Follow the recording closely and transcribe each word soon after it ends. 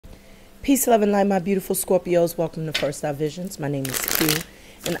Peace, love, and light, my beautiful Scorpios. Welcome to First EyE VisionZ. My name is Q,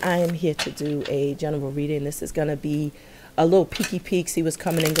 and I am here to do a general reading. This is going to be a little peeky peek, see what's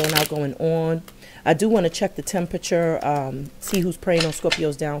coming in, going out, going on. I do want to check the temperature, see who's preying on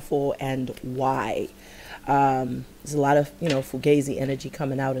Scorpio's downfall and why. There's a lot of, fugazi energy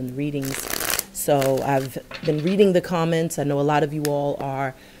coming out in the readings. So I've been reading the comments. I know a lot of you all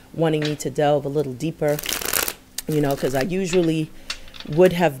are wanting me to delve a little deeper, because I usually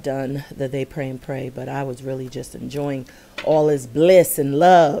would have done the They Pray and Pray, but I was really just enjoying all this bliss and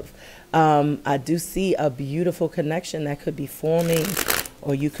love. I do see a beautiful connection that could be forming,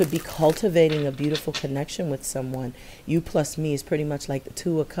 or you could be cultivating a beautiful connection with someone. You plus me is pretty much like the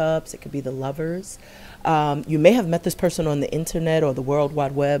Two of Cups. It could be the lovers. You may have met this person on the internet or the World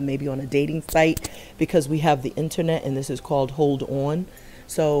Wide Web, maybe on a dating site, because we have the internet, and this is called Hold On.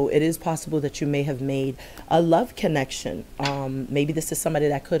 So it is possible that you may have made a love connection. Maybe this is somebody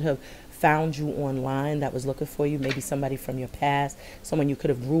that could have found you online that was looking for you. Maybe somebody from your past, someone you could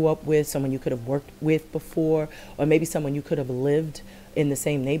have grew up with, someone you could have worked with before, or maybe someone you could have lived in the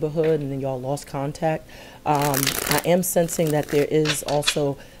same neighborhood and then y'all lost contact. I am sensing that there is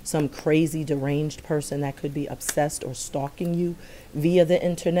also some crazy deranged person that could be obsessed or stalking you via the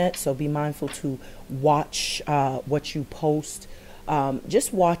internet. So be mindful to watch what you post.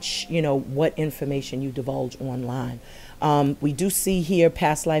 Just watch, what information you divulge online. We do see here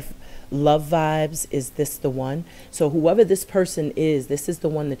past life love vibes. Is this the one? So whoever this person is, this is the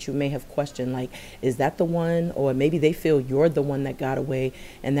one that you may have questioned, like, is that the one? Or maybe they feel you're the one that got away,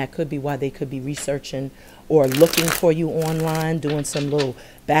 and that could be why they could be researching or looking for you online, doing some little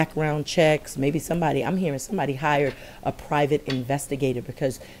background checks. Maybe somebody, I'm hearing somebody hired a private investigator,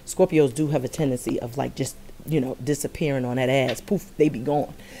 because Scorpios do have a tendency of like just disappearing on that ass. Poof, they be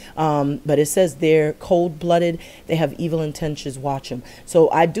gone. But it says they're cold-blooded. They have evil intentions. Watch them.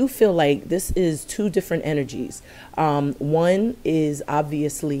 So I do feel like this is two different energies. One is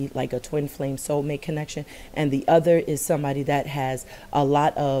obviously like a twin flame soulmate connection, and the other is somebody that has a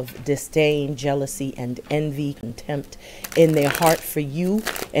lot of disdain, jealousy, and envy, contempt in their heart for you.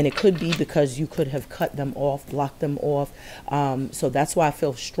 And it could be because you could have cut them off, blocked them off. So that's why I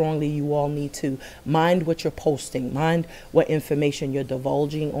feel strongly you all need to mind what you're posting, mind what information you're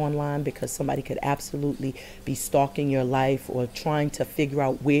divulging online, because somebody could absolutely be stalking your life or trying to figure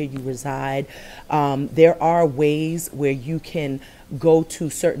out where you reside. There are ways where you can go to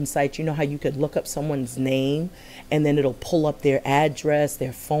certain sites. You know how you could look up someone's name and then it'll pull up their address,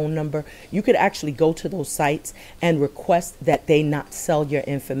 their phone number. You could actually go to those sites and request that they not sell your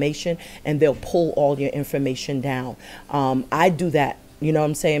information, and they'll pull all your information down. I do that. You know what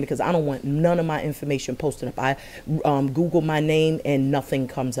I'm saying? Because I don't want none of my information posted up. I Google my name and nothing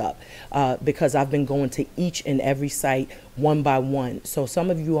comes up because I've been going to each and every site one by one. So some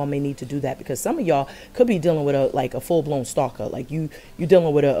of you all may need to do that, because some of y'all could be dealing with a full-blown stalker. Like you're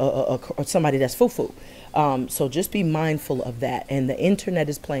dealing with somebody that's foo-foo. So just be mindful of that. And the internet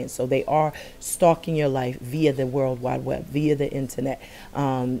is playing. So they are stalking your life via the World Wide Web, via the internet,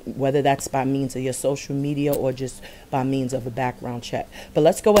 whether that's by means of your social media or just by means of a background check. But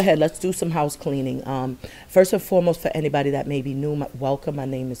let's go ahead. Let's do some house cleaning. First and foremost, for anybody that may be new, welcome. My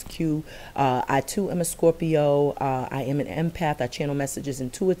name is Q. I too am a Scorpio. I am an empath. I channel messages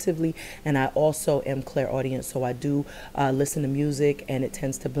intuitively, and I also am clairaudient. So I do listen to music, and it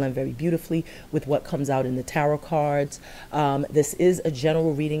tends to blend very beautifully with what comes out in the tarot cards. This is a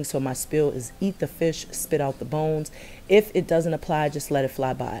general reading, so my spiel is eat the fish, spit out the bones. If it doesn't apply, just let it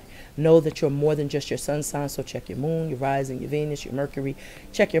fly by. Know that you're more than just your sun sign, so check your moon, your rising, your Venus, your Mercury,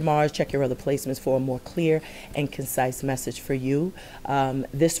 check your Mars, check your other placements for a more clear and concise message for you.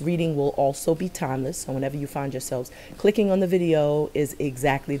 This reading will also be timeless, so whenever you find yourselves clicking on the video is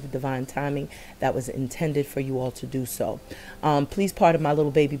exactly the divine timing that was intended for you all to do so. Please pardon my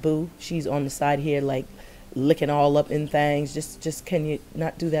little baby boo. She's on the side here like licking all up in things. Just can you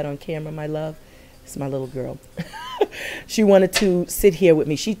not do that on camera, my love? It's my little girl. She wanted to sit here with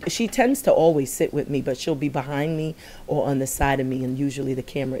me. She tends to always sit with me, but she'll be behind me or on the side of me, and usually the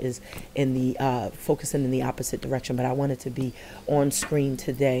camera is in the focusing in the opposite direction, but I wanted to be on screen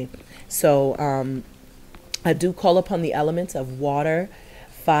today. So I do call upon the elements of water,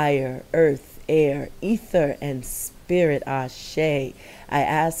 fire, earth, air, ether, and spirit. Ashe. I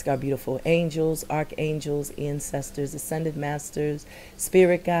ask our beautiful angels, archangels, ancestors, ascended masters,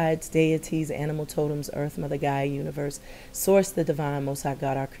 spirit guides, deities, animal totems, earth, mother, Gaia, universe, source, the divine, most high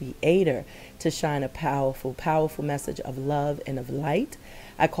God, our creator, to shine a powerful, powerful message of love and of light.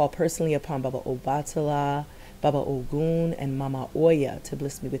 I call personally upon Baba Obatala, Baba Ogun, and Mama Oya to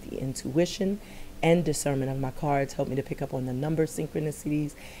bless me with the intuition and discernment of my cards. Help me to pick up on the number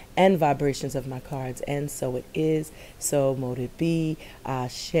synchronicities and vibrations of my cards. And so it is, so mote it be.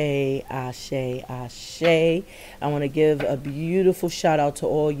 Ashe, ashe, ashe. I want to give a beautiful shout out to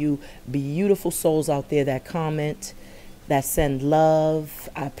all you beautiful souls out there that comment, that send love.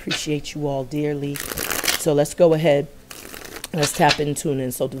 I appreciate you all dearly. So let's go ahead. Let's tap in, tune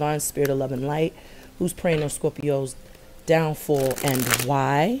in. So divine spirit of love and light, who's praying on Scorpio's downfall and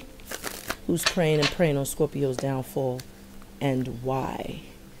why? Who's praying and praying on Scorpio's downfall and why?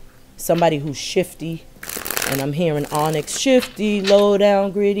 Somebody who's shifty, and I'm hearing onyx, shifty, low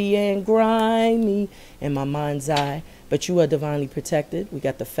down, gritty, and grimy in my mind's eye. But you are divinely protected. We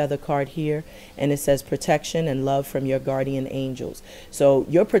got the feather card here, and it says protection and love from your guardian angels. So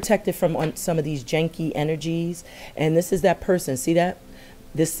you're protected from some of these janky energies, and this is that person. See that?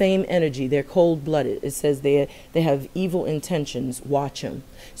 This same energy, they're cold-blooded. It says they have evil intentions. Watch them.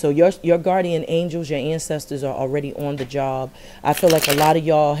 So your guardian angels, your ancestors are already on the job. I feel like a lot of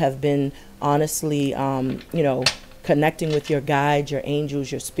y'all have been honestly, you know, connecting with your guides, your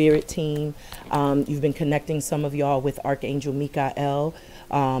angels, your spirit team. You've been connecting some of y'all with Archangel Raphael.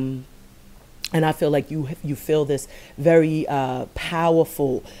 And I feel like you feel this very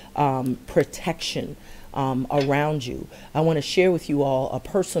powerful protection around you. I want to share with you all a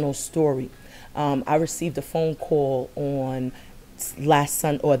personal story. I received a phone call on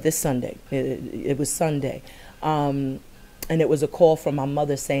this Sunday. It was Sunday. And it was a call from my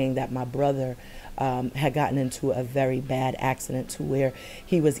mother saying that my brother had gotten into a very bad accident to where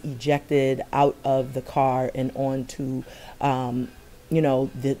he was ejected out of the car and onto, you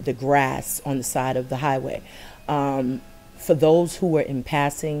know, the grass on the side of the highway. For those who were in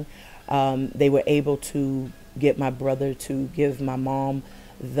passing, they were able to get my brother to give my mom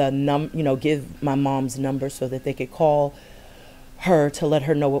give my mom's number so that they could call her to let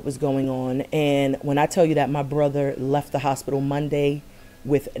her know what was going on. And when I tell you that my brother left the hospital Monday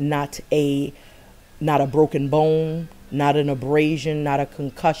with not a broken bone, not an abrasion, not a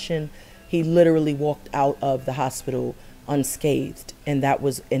concussion, he literally walked out of the hospital unscathed, and that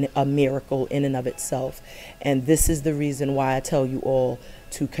was a miracle in and of itself. And this is the reason why I tell you all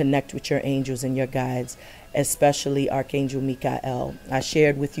to connect with your angels and your guides, especially Archangel Raphael. I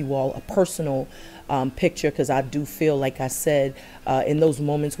shared with you all a personal picture because I do feel, like I said, in those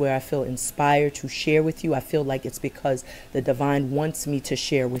moments where I feel inspired to share with you, I feel like it's because the divine wants me to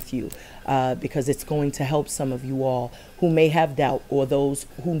share with you, because it's going to help some of you all who may have doubt, or those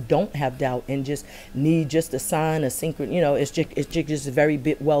who don't have doubt and just need just a sign, a synchron, you know, it's just very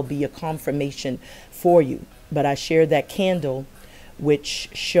well be a confirmation for you. But I shared that candle which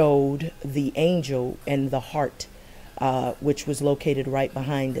showed the angel and the heart, which was located right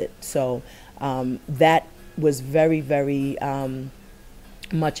behind it. So that was very, very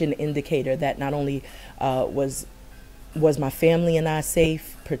much an indicator that not only was my family and I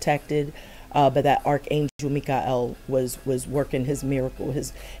safe, protected, but that Archangel Raphael was working his miracle,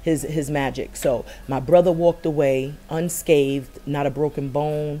 his magic. So my brother walked away unscathed, not a broken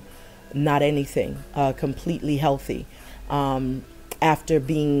bone, not anything, completely healthy. After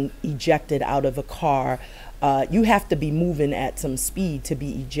being ejected out of a car, you have to be moving at some speed to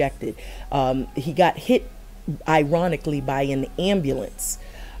be ejected. He got hit, ironically, by an ambulance.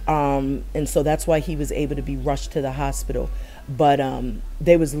 And so that's why he was able to be rushed to the hospital. But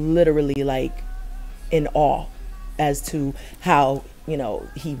they was literally like in awe as to how, you know,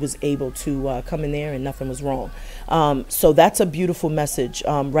 he was able to come in there and nothing was wrong. So that's a beautiful message.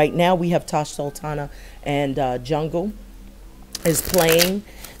 Right now we have Tash Sultana and Jungle is playing.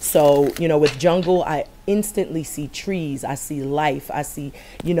 So, you know, with Jungle, I instantly see trees, I see life, I see,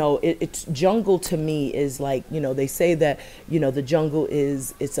 you know, it's jungle to me is like, you know, they say that, you know, the jungle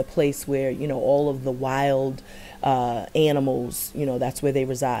it's a place where, you know, all of the wild animals, you know, that's where they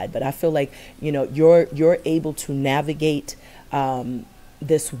reside. But I feel like, you know, you're able to navigate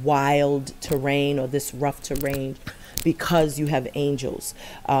this wild terrain or this rough terrain because you have angels,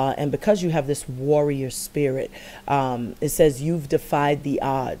 and because you have this warrior spirit. It says you've defied the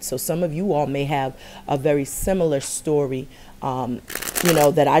odds. So some of you all may have a very similar story, you know,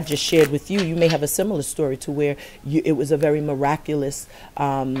 that I just shared with you. You may have a similar story to where it was a very miraculous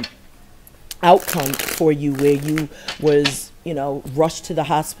outcome for you, where you was, you know, rushed to the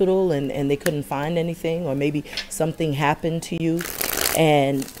hospital and they couldn't find anything, or maybe something happened to you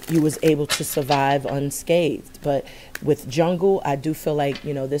and you was able to survive unscathed. But with Jungle, I do feel like,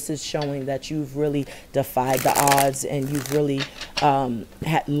 you know, this is showing that you've really defied the odds, and you've really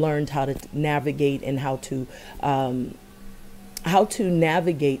learned how to navigate and how to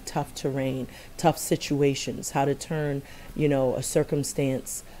navigate tough terrain, tough situations, how to turn, you know, a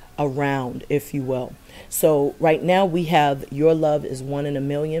circumstance around, if you will. So right now we have your love is 1 in a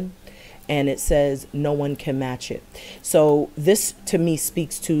million, and it says no one can match it. So this to me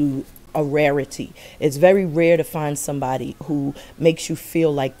speaks to a rarity. It's very rare to find somebody who makes you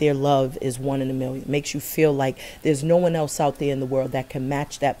feel like their love is 1 in a million, makes you feel like there's no one else out there in the world that can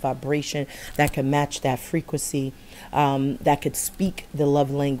match that vibration, that can match that frequency, that could speak the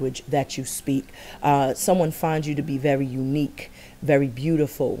love language that you speak. Someone finds you to be very unique, very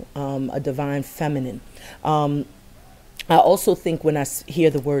beautiful, a divine feminine. I also think when I hear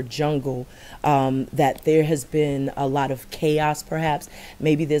the word jungle, that there has been a lot of chaos, perhaps.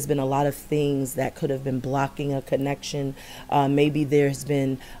 Maybe there's been a lot of things that could have been blocking a connection. Maybe there's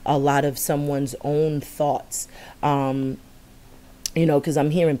been a lot of someone's own thoughts. You know, because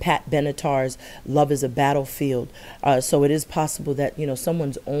I'm hearing Pat Benatar's love is a battlefield. So it is possible that, you know,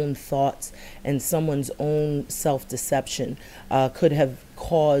 someone's own thoughts and someone's own self-deception could have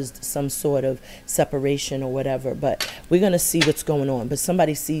caused some sort of separation or whatever. But we're going to see what's going on. But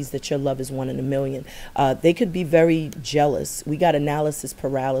somebody sees that your love is 1 in a million. They could be very jealous. We got analysis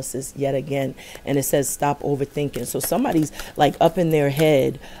paralysis yet again. And it says stop overthinking. So somebody's like up in their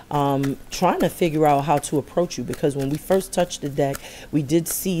head trying to figure out how to approach you. Because when we first touched the deck, we did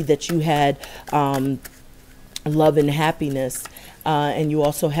see that you had love and happiness. And you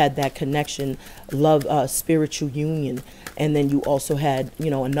also had that connection, love, spiritual union. And then you also had, you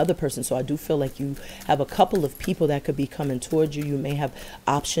know, another person. So I do feel like you have a couple of people that could be coming towards you. You may have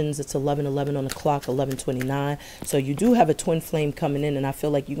options. It's 11:11 on the clock, 11:29. So you do have a twin flame coming in. And I feel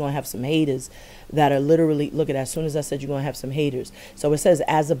like you're going to have some haters that are literally, look at that. As soon as I said you're going to have some haters. So it says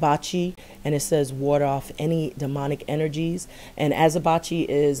Azabachi, and it says ward off any demonic energies. And Azabachi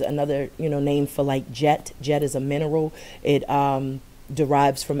is another, you know, name for like jet. Jet is a mineral. It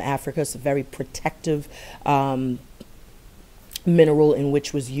derives from Africa. It's a very protective mineral in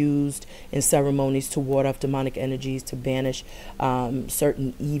which was used in ceremonies to ward off demonic energies, to banish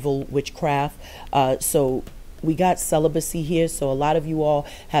certain evil witchcraft. So we got celibacy here. So a lot of you all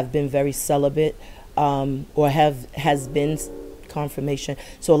have been very celibate, or has been confirmation.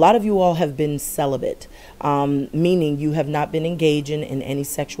 So a lot of you all have been celibate, meaning you have not been engaging in any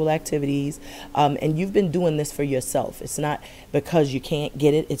sexual activities, and you've been doing this for yourself. It's not because you can't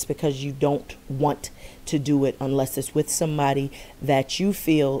get it. It's because you don't want to do it unless it's with somebody that you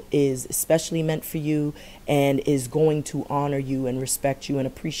feel is especially meant for you and is going to honor you and respect you and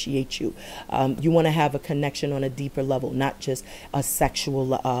appreciate you. You want to have a connection on a deeper level, not just a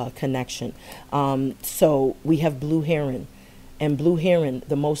sexual connection. So we have Blue Heron. And Blue Heron,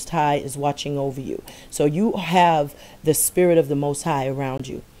 the Most High is watching over you. So you have the spirit of the Most High around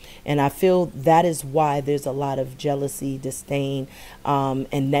you. And I feel that is why there's a lot of jealousy, disdain, and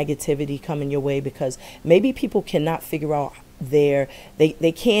negativity coming your way, because maybe people cannot figure out they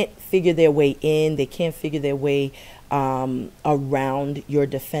can't figure their way in, they can't figure their way around your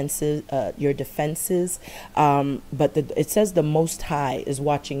defenses, but it says the Most High is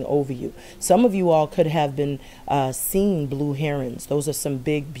watching over you. Some of you all could have been seeing blue herons. Those are some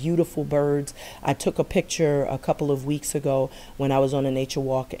big, beautiful birds. I took a picture a couple of weeks ago when I was on a nature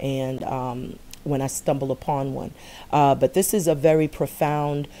walk, and when I stumble upon one. But this is a very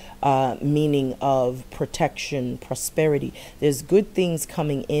profound meaning of protection, prosperity. There's good things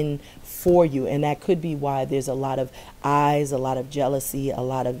coming in for you, and that could be why there's a lot of eyes, a lot of jealousy, a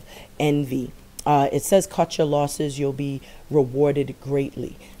lot of envy. It says cut your losses, you'll be rewarded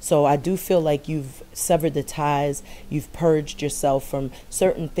greatly. So I do feel like you've severed the ties, you've purged yourself from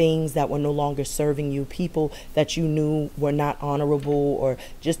certain things that were no longer serving you, people that you knew were not honorable or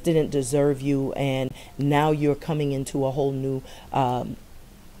just didn't deserve you, and now you're coming into a whole new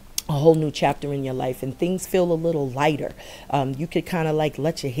chapter in your life, and things feel a little lighter. You could kind of like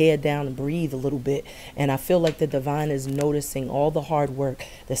let your head down and breathe a little bit. And I feel like the divine is noticing all the hard work,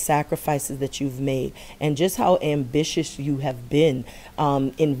 the sacrifices that you've made, and just how ambitious you have been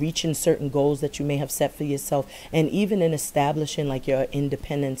in reaching certain goals that you may have set for yourself, and even in establishing like your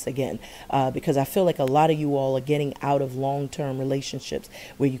independence again. Because I feel like a lot of you all are getting out of long-term relationships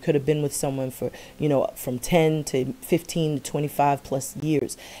where you could have been with someone for, you know, from 10 to 15 to 25 plus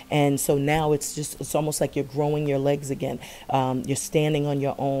years. And so now it's almost like you're growing your legs again. You're standing on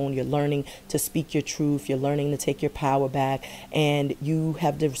your own. You're learning to speak your truth. You're learning to take your power back. And you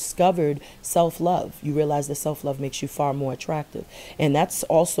have discovered self-love. You realize that self-love makes you far more attractive. And that's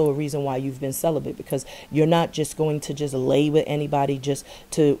also a reason why you've been celibate, because you're not just going to just lay with anybody just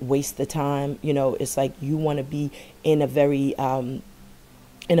to waste the time. You know, it's like you want to be in a very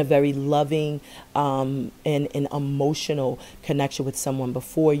in a very loving and emotional connection with someone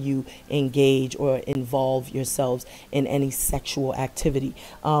before you engage or involve yourselves in any sexual activity.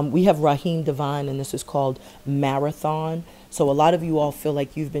 We have Rahim Divine, and this is called Marathon. So a lot of you all feel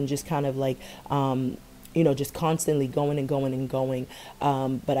like you've been just kind of like, you know, just constantly going and going and going.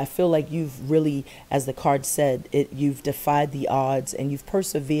 But I feel like you've really, as the card said, you've defied the odds and you've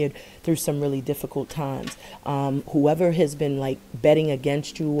persevered through some really difficult times. Whoever has been like betting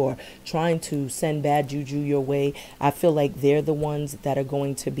against you or trying to send bad juju your way, I feel like they're the ones that are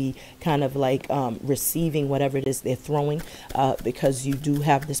going to be kind of like receiving whatever it is they're throwing, because you do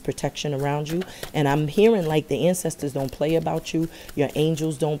have this protection around you. And I'm hearing like the ancestors don't play about you. Your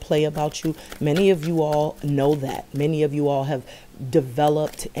angels don't play about you. Many of you all know that. Many of you all have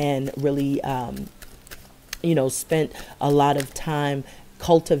developed and really, you know, spent a lot of time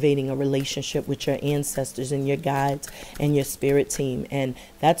cultivating a relationship with your ancestors and your guides and your spirit team, and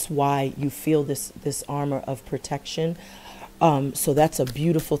that's why you feel this armor of protection. So that's a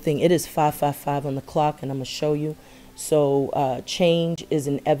beautiful thing. It is 5:55 on the clock, and I'm gonna show you. So change is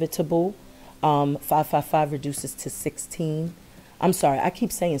inevitable. 5:55 reduces to 16. I'm sorry, I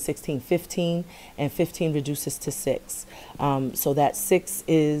keep saying 16, 15, and 15 reduces to 6. So that 6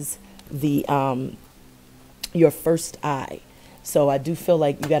 is the your first eye. So I do feel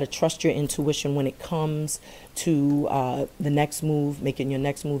like you got to trust your intuition when it comes to the next move, making your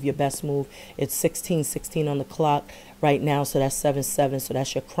next move your best move. It's 16:16 on the clock right now, so that's 7:7. So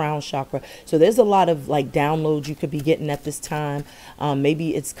that's your crown chakra. So there's a lot of like downloads you could be getting at this time.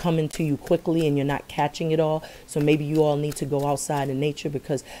 Maybe it's coming to you quickly and you're not catching it all. So maybe you all need to go outside in nature,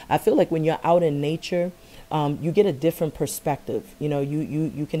 because I feel like when you're out in nature, you get a different perspective. You know,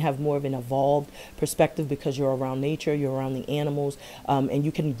 you can have more of an evolved perspective because you're around nature, you're around the animals, and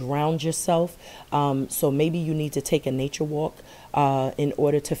you can ground yourself. So maybe you need to take a nature walk in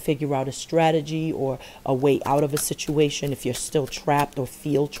order to figure out a strategy or a way out of a situation if you're still trapped or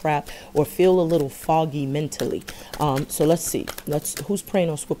feel a little foggy mentally. So let's see. Who's praying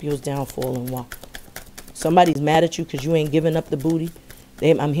on Scorpio's downfall and why? Somebody's mad at you because you ain't giving up the booty.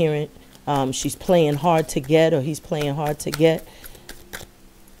 I'm hearing she's playing hard to get, or he's playing hard to get.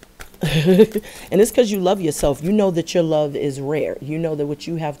 And it's because you love yourself. You know that your love is rare. You know that what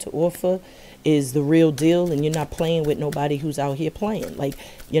you have to offer is the real deal, and you're not playing with nobody who's out here playing. Like,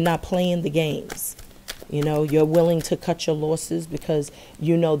 you're not playing the games. You know, you're willing to cut your losses because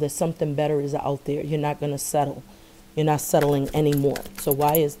you know that something better is out there. You're not going to settle. You're not settling anymore. So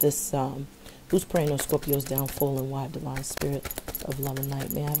why is this... who's praying on Scorpio's downfall and why? Divine Spirit of Love and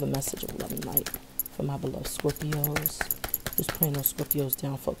Light. May I have a message of love and light for my beloved Scorpios? Who's praying on Scorpio's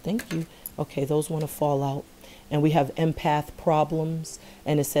downfall? Thank you. Okay, those want to fall out. And we have empath problems.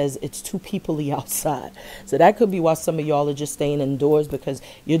 And it says it's too peoply outside. So that could be why some of y'all are just staying indoors, because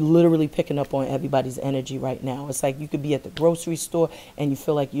you're literally picking up on everybody's energy right now. It's like you could be at the grocery store and you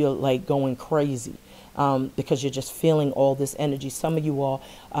feel like you're like going crazy. Because you're just feeling all this energy. Some of you all,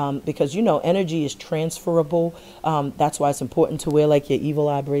 because you know energy is transferable. That's why it's important to wear like your evil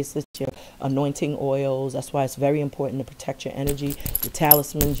eye bracelets, your anointing oils. That's why it's very important to protect your energy, your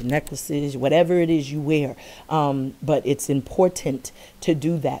talismans, your necklaces, whatever it is you wear. But it's important to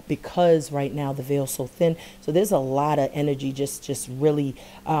do that because right now the veil's so thin. So there's a lot of energy just really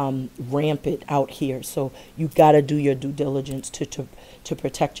rampant out here. So you got to do your due diligence to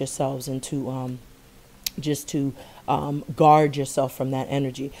protect yourselves and to just to guard yourself from that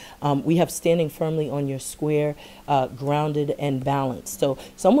energy. We have standing firmly on your square, grounded and balanced. So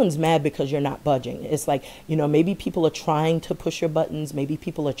someone's mad because you're not budging. It's like, you know, maybe people are trying to push your buttons. Maybe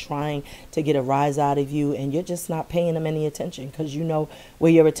people are trying to get a rise out of you, and you're just not paying them any attention, because you know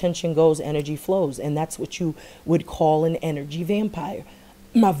where your attention goes, energy flows. And that's what you would call an energy vampire.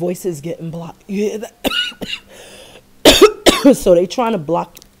 My voice is getting blocked. You hear that? So they trying to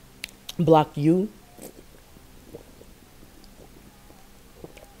block you.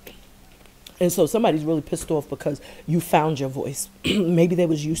 And so somebody's really pissed off because you found your voice. Maybe they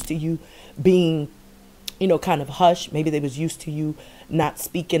was used to you being, you know, kind of hush. Maybe they was used to you not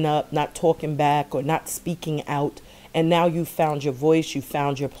speaking up, not talking back, or not speaking out. And now you found your voice, you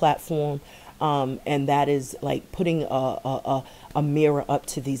found your platform. And that is like putting a mirror up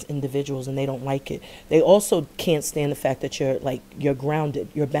to these individuals, and they don't like it. They also can't stand the fact that you're grounded,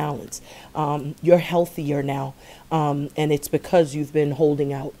 you're balanced, you're healthier now. And it's because you've been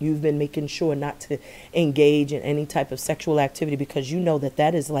holding out. You've been making sure not to engage in any type of sexual activity, because you know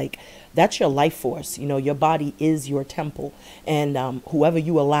that is like, that's your life force. You know, your body is your temple, and whoever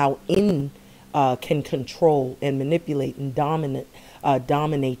you allow in can control and manipulate and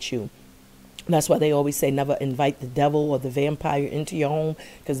dominate you. That's why they always say never invite the devil or the vampire into your home,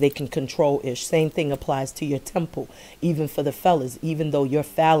 because they can control ish. Same thing applies to your temple, even for the fellas. Even though your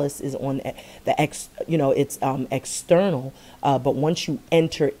phallus is on it's external, but once you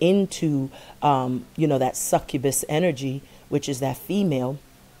enter into that succubus energy, which is that female,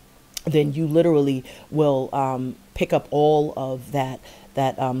 then you literally will pick up all of that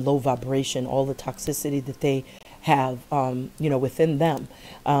low vibration, all the toxicity that they have, within them.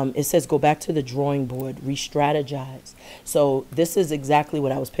 It says go back to the drawing board, re-strategize. So this is exactly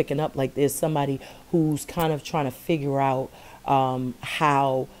what I was picking up. Like there's somebody who's kind of trying to figure out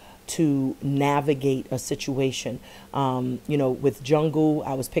how to navigate a situation. With jungle,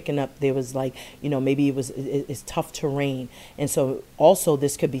 I was picking up, there was like, maybe it's tough terrain. And so also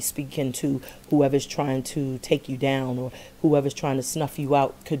this could be speaking to whoever's trying to take you down, or whoever's trying to snuff you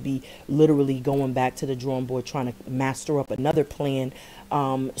out, could be literally going back to the drawing board, trying to master up another plan,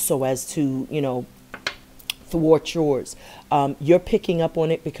 so as to, thwart yours. You're picking up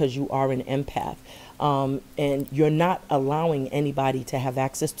on it because you are an empath. And you're not allowing anybody to have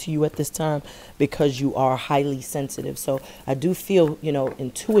access to you at this time because you are highly sensitive. So I do feel,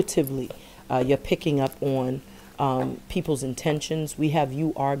 intuitively, you're picking up on people's intentions. We have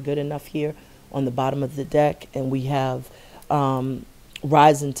 "you are good enough" here on the bottom of the deck, and we have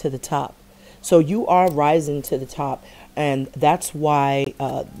rising to the top. So you are rising to the top. And that's why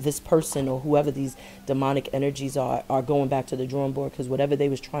this person, or whoever these demonic energies are going back to the drawing board, because whatever they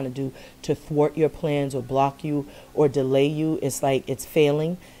was trying to do to thwart your plans or block you or delay you, it's like it's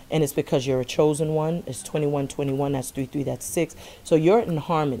failing. And it's because you're a chosen one. It's 2121, that's 33, that's 6. So you're in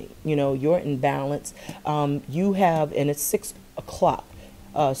harmony, you're in balance. You have, and it's 6 o'clock.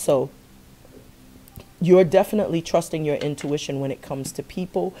 So you're definitely trusting your intuition when it comes to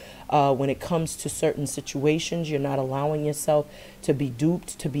people, when it comes to certain situations. You're not allowing yourself to be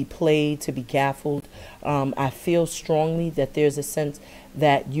duped, to be played, to be gaffled. I feel strongly that there's a sense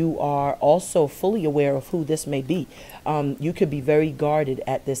that you are also fully aware of who this may be. You could be very guarded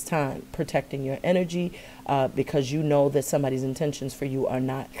at this time, protecting your energy, because you know that somebody's intentions for you are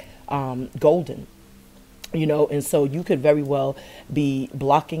not golden. And so you could very well be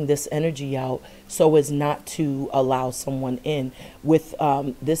blocking this energy out so as not to allow someone in. With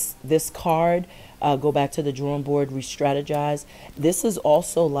this card, go back to the drawing board, re-strategize. This is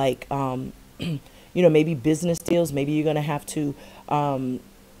also like, maybe business deals. Maybe you're gonna have to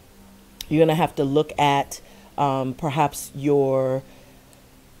look at perhaps your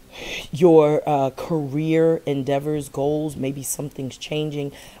career endeavors, goals. Maybe something's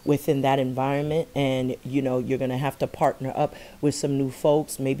changing within that environment, and you're gonna have to partner up with some new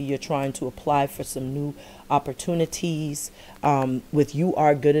folks. Maybe you're trying to apply for some new opportunities. With "you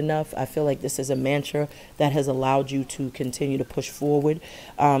are good enough," I feel like this is a mantra that has allowed you to continue to push forward,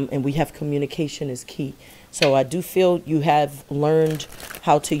 and we have communication is key. So I do feel you have learned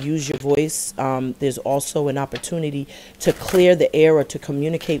how to use your voice. There's also an opportunity to clear the air or to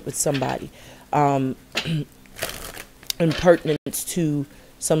communicate with somebody in pertinence to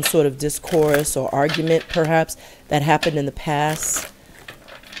some sort of discourse or argument, perhaps, that happened in the past.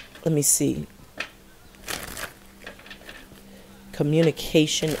 Let me see.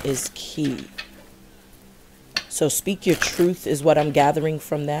 Communication is key. So speak your truth is what I'm gathering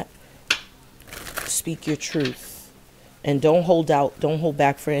from that. Speak your truth, and don't hold out, don't hold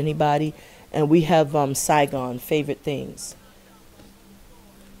back for anybody. And we have Saigon, favorite things.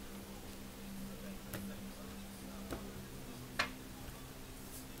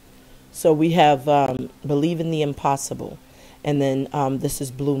 So we have believe in the impossible, and then this is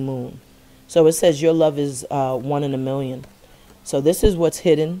Blue Moon. So it says your love is 1 in a million. So this is what's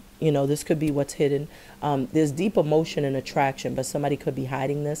hidden. This could be what's hidden. There's deep emotion and attraction, but somebody could be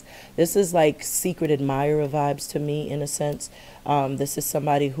hiding this. This is like secret admirer vibes to me, in a sense. This is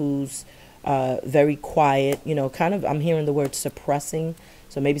somebody who's very quiet, kind of, I'm hearing the word suppressing.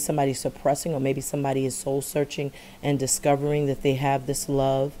 So maybe somebody's suppressing, or maybe somebody is soul searching and discovering that they have this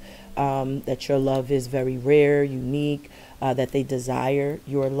love, that your love is very rare, unique, that they desire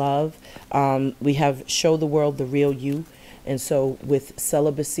your love. We have show the world the real you. And so with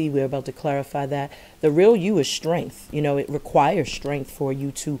celibacy, we're about to clarify that. The real you is strength. It requires strength for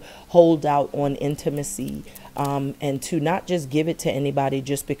you to hold out on intimacy, and to not just give it to anybody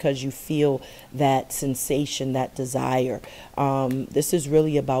just because you feel that sensation, that desire. This is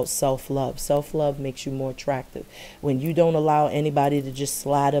really about self-love. Self-love makes you more attractive. When you don't allow anybody to just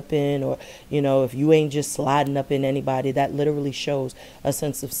slide up in, or, if you ain't just sliding up in anybody, that literally shows a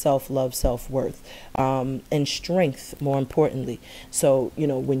sense of self-love, self-worth, and strength, more importantly. So,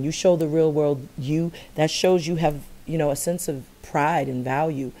 when you show the real world you, that shows you have, a sense of pride and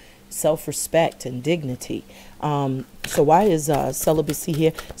value self-respect and dignity. So why is celibacy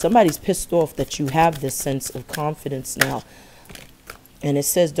here? Somebody's pissed off that you have this sense of confidence now. And it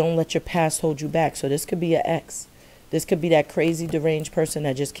says, don't let your past hold you back. So this could be an ex. This could be that crazy deranged person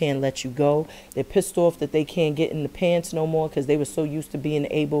that just can't let you go. They're pissed off that they can't get in the pants no more because they were so used to being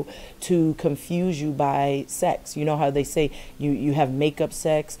able to confuse you by sex. You know how they say you have makeup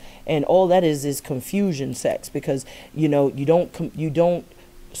sex, and all that is confusion sex, because you know you don't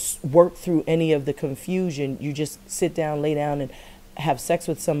work through any of the confusion. You just sit down, lay down, and have sex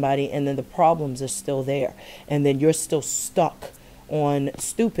with somebody, and then the problems are still there, and then you're still stuck on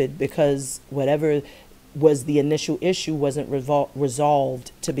stupid because whatever was the initial issue wasn't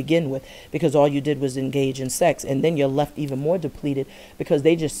resolved to begin with, because all you did was engage in sex, and then you're left even more depleted because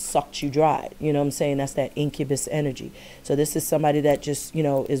they just sucked you dry. You know what I'm saying? That's that incubus energy. So this is somebody that just, you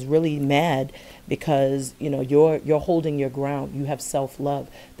know, is really mad because, you know, you're holding your ground. You have self-love.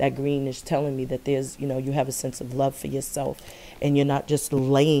 That green is telling me that there's, you know, you have a sense of love for yourself, and you're not just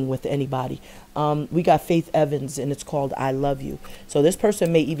laying with anybody. We got Faith Evans, and it's called I Love You. So this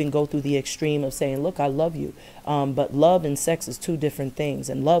person may even go through the extreme of saying, look, I love you. But love and sex is two different things.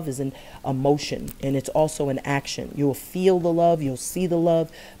 And love is an emotion, and it's also an action. You'll feel the love. You'll see the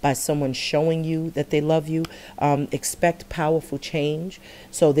love by someone showing you that they love you. Expect powerful change.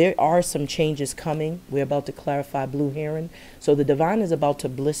 So there are some changes coming. We're about to clarify blue heron. So the divine is about to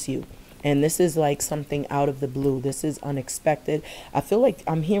bliss you. And this is like something out of the blue. This is unexpected. I feel like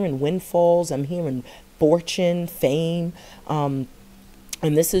I'm hearing windfalls. I'm hearing fortune, fame.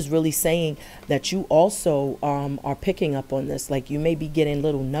 And this is really saying that you also are picking up on this. Like you may be getting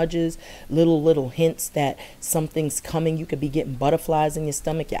little nudges, little hints that something's coming. You could be getting butterflies in your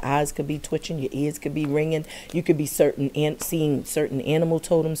stomach. Your eyes could be twitching. Your ears could be ringing. You could be seeing certain animal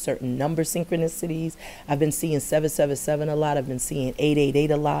totems, certain number synchronicities. I've been seeing 777 a lot. I've been seeing 888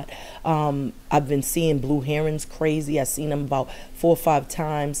 a lot. I've been seeing blue herons crazy. I've seen them about 4 or 5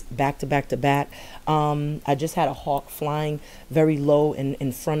 times back to back to back. I just had a hawk flying very low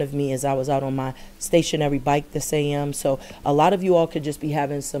in front of me as I was out on my stationary bike this AM. So a lot of you all could just be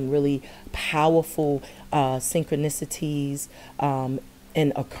having some really powerful synchronicities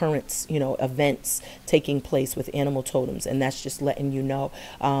and occurrence, you know, events taking place with animal totems. And that's just letting you know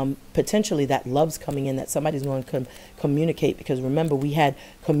potentially that love's coming in, that somebody's going to communicate, because remember, we had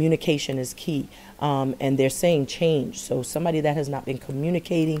communication is key. And they're saying change. So somebody that has not been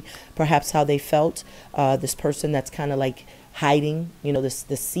communicating perhaps how they felt, this person that's kind of like hiding, you know, the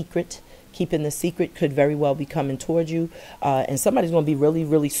secret, keeping the secret, could very well be coming towards you. And somebody's going to be really,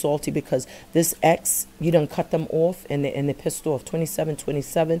 really salty because this ex, you done cut them off, and they're pissed off.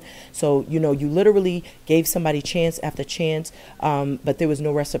 27. So, you know, you literally gave somebody chance after chance, but there was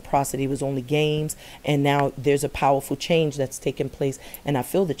no reciprocity. It was only games. And now there's a powerful change that's taking place. And I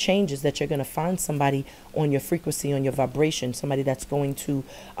feel the change is that you're going to find somebody on your frequency, on your vibration, somebody that's going to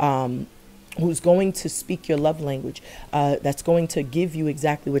who's going to speak your love language, that's going to give you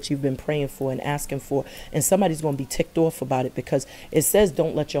exactly what you've been praying for and asking for. And somebody's going to be ticked off about it, because it says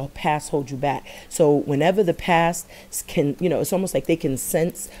don't let your past hold you back. So whenever the past can, you know, it's almost like they can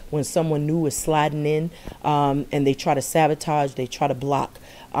sense when someone new is sliding in, and they try to sabotage, they try to block.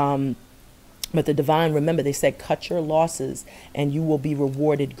 But the divine, remember, they said, cut your losses and you will be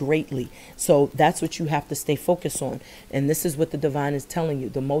rewarded greatly. So that's what you have to stay focused on. And this is what the divine is telling you.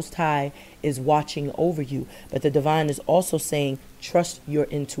 The Most High is watching over you. But the divine is also saying, trust your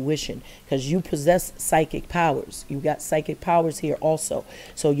intuition, because you possess psychic powers. You got psychic powers here also.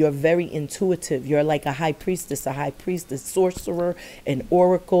 So you're very intuitive. You're like a high priestess, sorcerer, an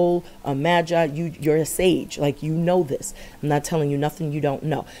oracle, a magi. You're a sage. Like, you know this. I'm not telling you nothing you don't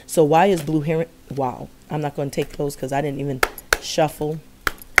know. So why is blue heron? Wow. I'm not going to take those because I didn't even shuffle.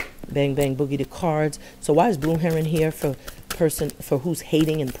 Bang, bang, boogie the cards. So why is blue heron here for who's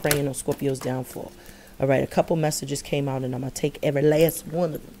hating and praying on Scorpio's downfall? All right, a couple messages came out, and I'm going to take every last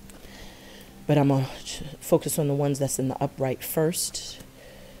one of them. But I'm going to focus on the ones that's in the upright first.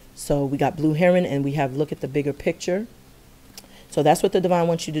 So we got blue heron, and we have look at the bigger picture. So that's what the divine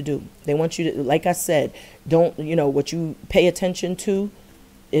wants you to do. They want you to, like I said, don't, you know, what you pay attention to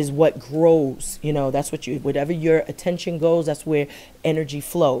is what grows. You know, that's what whatever your attention goes, that's where energy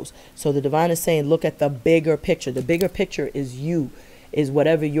flows. So the divine is saying, look at the bigger picture. The bigger picture is you. Is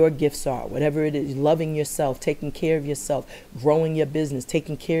whatever your gifts are, whatever it is, loving yourself, taking care of yourself, growing your business,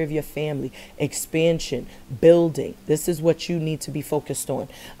 taking care of your family, expansion, building. This is what you need to be focused on.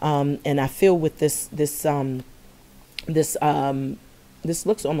 And I feel with this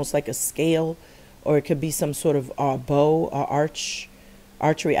looks almost like a scale, or it could be some sort of bow or arch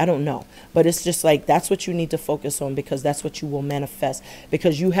archery, I don't know. But it's just like, that's what you need to focus on, because that's what you will manifest,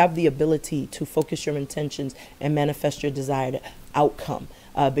 because you have the ability to focus your intentions and manifest your desired outcome.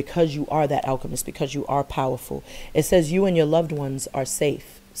 Because you are that outcome. It's because you are powerful. It says you and your loved ones are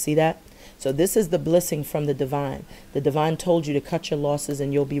safe. See that? So this is the blessing from the divine. The divine told you to cut your losses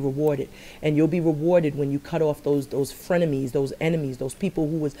and you'll be rewarded. And you'll be rewarded when you cut off those frenemies, those enemies, those people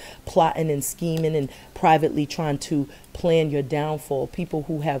who was plotting and scheming and privately trying to plan your downfall. People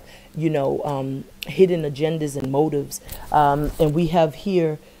who have, you know, hidden agendas and motives. And we have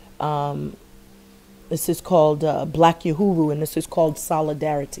here, this is called Black Yahuru, and this is called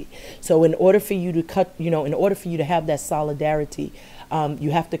solidarity. So in order for you to cut, you know, in order for you to have that solidarity,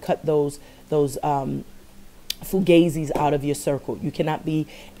 you have to cut those fugazis out of your circle. You cannot be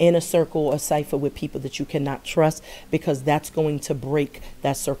in a circle or cipher with people that you cannot trust, because that's going to break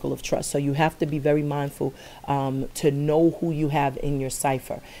that circle of trust. So you have to be very mindful to know who you have in your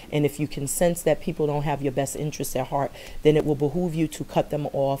cipher. And if you can sense that people don't have your best interests at heart, then it will behoove you to cut them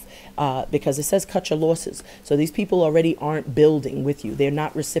off, because it says cut your losses. So these people already aren't building with you. They're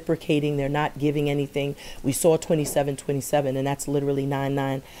not reciprocating. They're not giving anything. We saw 2727, and that's literally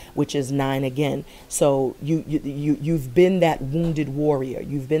 99, which is 9 again. So you've been that wounded warrior.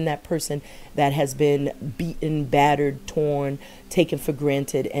 You've been that person that has been beaten, battered, torn, taken for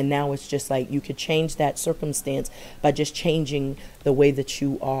granted, and now it's just like you could change that circumstance by just changing the way that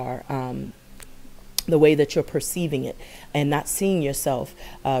you are, the way that you're perceiving it and not seeing yourself.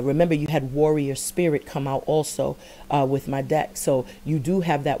 Remember, you had warrior spirit come out also with my deck. So you do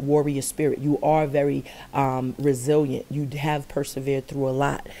have that warrior spirit. You are very resilient. You have persevered through a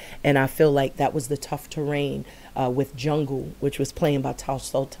lot. And I feel like that was the tough terrain with Jungle, which was playing by Tal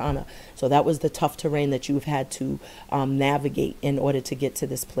Sultana. So that was the tough terrain that you've had to navigate in order to get to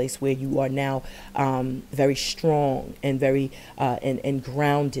this place where you are now very strong and very and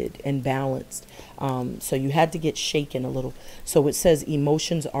grounded and balanced. So you had to get shaken a little. So it says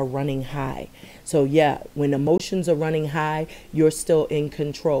emotions are running high. So yeah, when emotions are running high, you're still in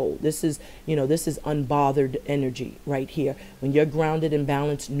control. This is, you know, this is unbothered energy right here. When you're grounded and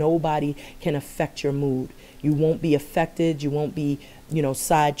balanced, nobody can affect your mood. You won't be affected. You won't be, you know,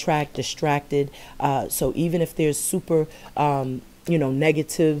 sidetracked, distracted. So even if there's super, you know,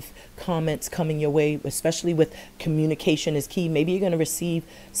 negative comments coming your way, especially with communication is key. Maybe you're going to receive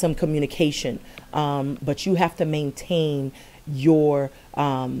some communication, but you have to maintain your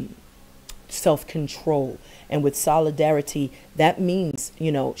self-control. And with solidarity, that means,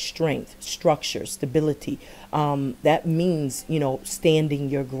 you know, strength, structure, stability. That means, you know, standing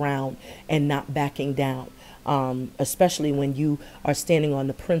your ground and not backing down, especially when you are standing on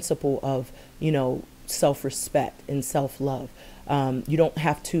the principle of, you know, self-respect and self-love. You don't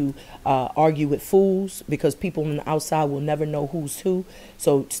have to argue with fools, because people on the outside will never know who's who.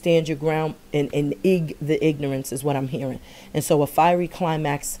 So stand your ground and the ignorance is what I'm hearing. And so a fiery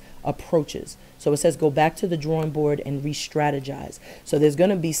climax approaches. So it says go back to the drawing board and re-strategize. So there's going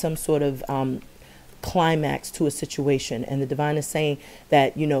to be some sort of climax to a situation, and the divine is saying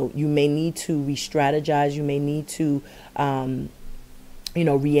that, you know, you may need to re-strategize. You may need to you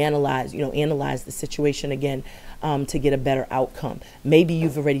know, reanalyze, you know, analyze the situation again to get a better outcome. Maybe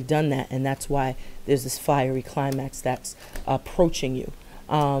you've already done that, and that's why there's this fiery climax that's approaching you.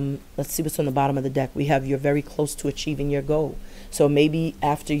 Let's see what's on the bottom of the deck. We have you're very close to achieving your goal. So maybe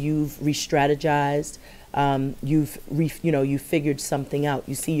after you've re-strategized, you've figured something out.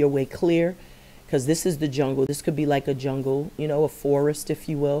 You see your way clear, because this is the jungle. This could be like a jungle, you know, a forest, if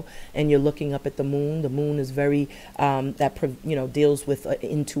you will, and you're looking up at the moon. The moon is very, deals with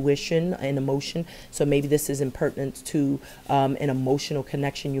intuition and emotion. So maybe this is impertinent to an emotional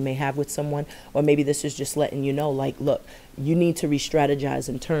connection you may have with someone, or maybe this is just letting you know, like, look, you need to re-strategize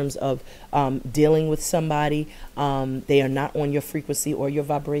in terms of dealing with somebody. They are not on your frequency or your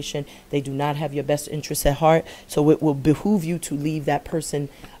vibration. They do not have your best interests at heart. So it will behoove you to leave that person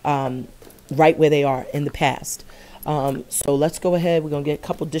right where they are in the past. So let's go ahead. We're going to get a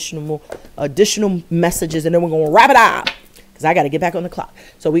couple additional messages, and then we're going to wrap it up, because I got to get back on the clock.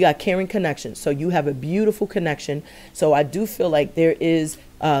 So we got caring connection. So you have a beautiful connection. So I do feel like there is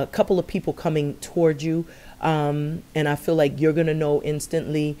a couple of people coming toward you, and I feel like you're going to know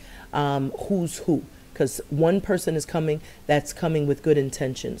instantly who's who. Because one person is coming that's coming with good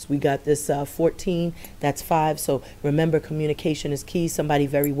intentions. We got this 14, that's 5. So remember, communication is key. Somebody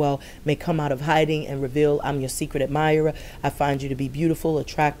very well may come out of hiding and reveal, I'm your secret admirer. I find you to be beautiful,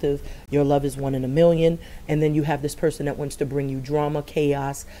 attractive. Your love is 1 in a million. And then you have this person that wants to bring you drama,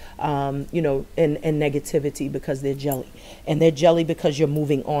 chaos, and negativity, because they're jelly. And they're jelly because you're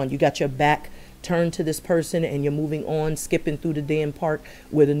moving on. You got your back turn to this person and you're moving on, skipping through the damn park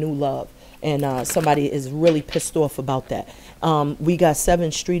with a new love. And somebody is really pissed off about that. We got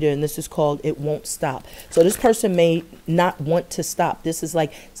 7 Streeter, and this is called It Won't Stop. So this person may not want to stop. This is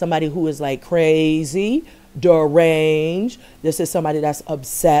like somebody who is like crazy, deranged. This is somebody that's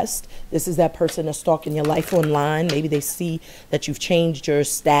obsessed. This is that person that's stalking your life online. Maybe they see that you've changed your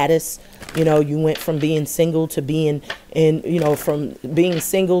status. You know, you went from being single to being in, you know, from being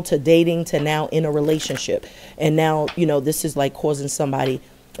single to dating to now in a relationship. And now, you know, this is like causing somebody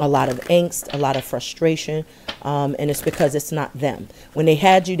a lot of angst, a lot of frustration, and it's because it's not them. When they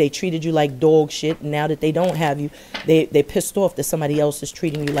had you, they treated you like dog shit. And now that they don't have you, they pissed off that somebody else is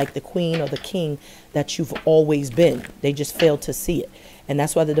treating you like the queen or the king that you've always been. They just failed to see it. And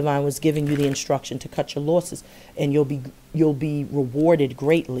that's why the divine was giving you the instruction to cut your losses, and you'll be rewarded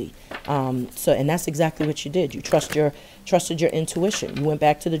greatly. And that's exactly what you did. You trusted your intuition. You went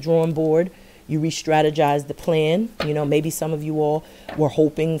back to the drawing board. You re-strategized the plan. You know, maybe some of you all were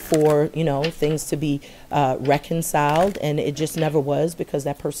hoping for, you know, things to be reconciled, and it just never was, because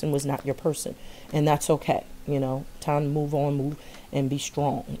that person was not your person. And that's okay. You know, time to move on, move and be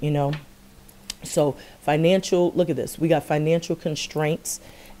strong, you know. So financial, look at this. We got financial constraints,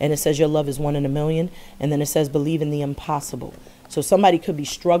 and it says your love is 1 in a million. And then it says believe in the impossible. So somebody could be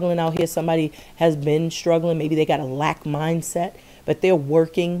struggling out here. Somebody has been struggling. Maybe they got a lack mindset, but they're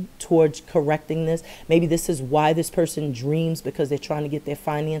working towards correcting this. Maybe this is why this person dreams, because they're trying to get their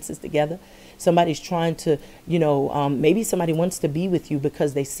finances together. Somebody's trying to, you know, maybe somebody wants to be with you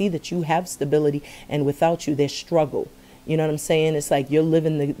because they see that you have stability, and without you, they struggle. You know what I'm saying? It's like you're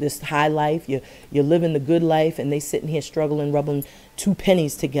living this high life, you're living the good life, and they sitting here struggling, rubbing 2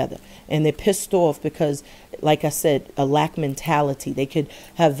 pennies together. And they're pissed off because, like I said, a lack mentality. They could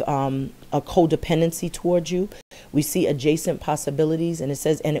have a codependency towards you. We see adjacent possibilities, and it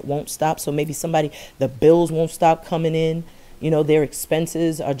says, and it won't stop. So maybe somebody, the bills won't stop coming in. You know, their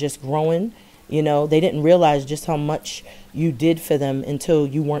expenses are just growing. You know, they didn't realize just how much you did for them until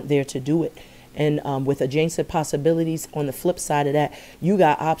you weren't there to do it. And with adjacent possibilities, on the flip side of that, you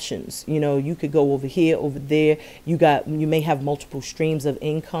got options. You know, you could go over here, over there. You may have multiple streams of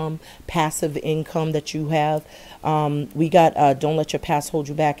income, passive income that you have. We got don't let your past hold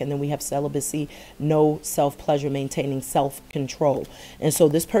you back. And then we have celibacy, no self-pleasure, maintaining self-control. And so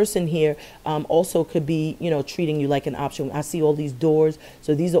this person here also could be, you know, treating you like an option. I see all these doors.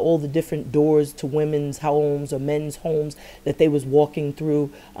 So these are all the different doors to women's homes or men's homes that they was walking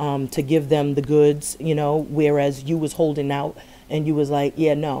through to give them the goods, you know, whereas you was holding out and you was like,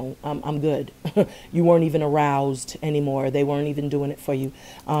 yeah, no, I'm good. You weren't even aroused anymore. They weren't even doing it for you.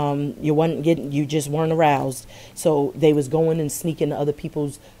 You just weren't aroused. So they was going and sneaking to other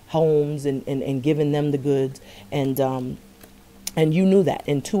people's homes and giving them the goods. And you knew that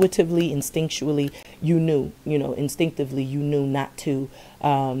intuitively, instinctually, you knew, you know, instinctively, you knew not to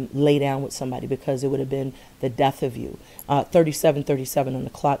lay down with somebody, because it would have been the death of you. 37:37 on the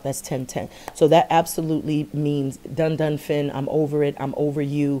clock, that's 10:10. So that absolutely means done, Finn. I'm over it. I'm over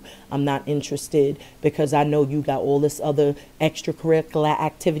you. I'm not interested, because I know you got all this other extracurricular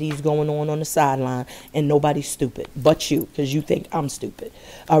activities going on the sideline, and nobody's stupid but you, because you think I'm stupid.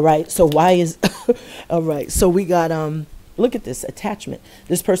 All right. So why is all right. So we got look at this attachment.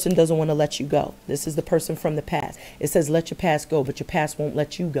 This person doesn't want to let you go. This is the person from the past. It says let your past go, but your past won't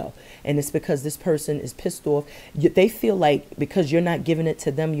let you go. And it's because this person is pissed off. They feel like because you're not giving it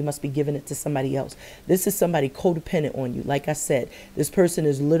to them, you must be giving it to somebody else. This is somebody codependent on you. Like I said, this person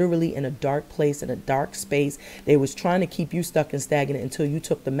is literally in a dark place, in a dark space. They was trying to keep you stuck and stagnant until you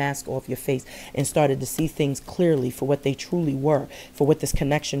took the mask off your face and started to see things clearly for what they truly were, for what this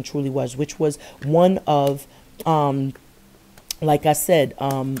connection truly was, which was one of like I said,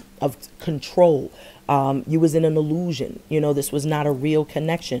 of control. You was in an illusion. You know, this was not a real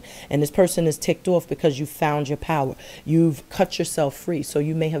connection. And this person is ticked off because you found your power. You've cut yourself free. So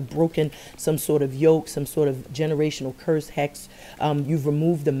you may have broken some sort of yoke, some sort of generational curse, hex. You've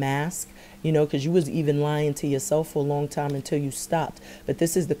removed the mask. You know, because you was even lying to yourself for a long time until you stopped. But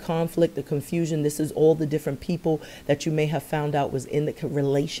this is the conflict, the confusion. This is all the different people that you may have found out was in the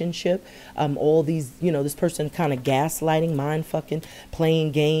relationship. All these, you know, this person kind of gaslighting, mind fucking,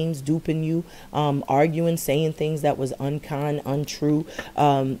 playing games, duping you, arguing, saying things that was unkind, untrue,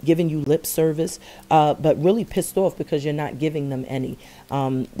 giving you lip service, but really pissed off because you're not giving them any.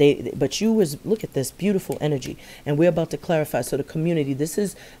 But you was, look at this beautiful energy, and we're about to clarify. So the community, this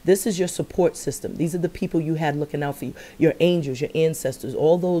is your support system. These are the people you had looking out for you, your angels, your ancestors,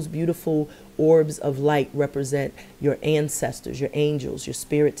 all those beautiful orbs of light represent your ancestors, your angels, your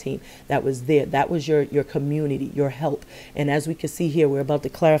spirit team that was there. That was your community, your help. And as we can see here, we're about to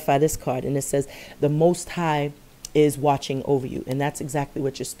clarify this card, and it says the Most High is watching over you. And that's exactly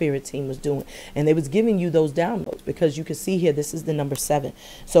what your spirit team was doing. And they was giving you those downloads, because you can see here, this is the number 7.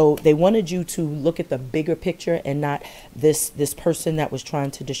 So they wanted you to look at the bigger picture and not this person that was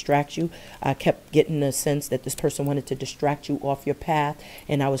trying to distract you. I kept getting the sense that this person wanted to distract you off your path.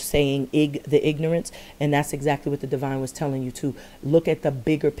 And I was saying the ignorance. And that's exactly what the divine was telling you, to look at the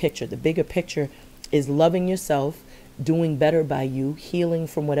bigger picture. The bigger picture is loving yourself, doing better by you, healing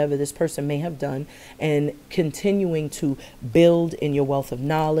from whatever this person may have done, and continuing to build in your wealth of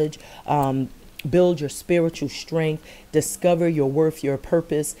knowledge, build your spiritual strength, discover your worth, your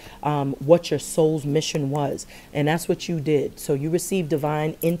purpose, what your soul's mission was. And that's what you did. So you received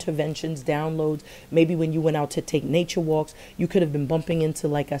divine interventions, downloads. Maybe when you went out to take nature walks, you could have been bumping into,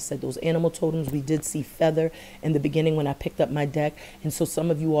 like I said, those animal totems. We did see feather in the beginning when I picked up my deck. And so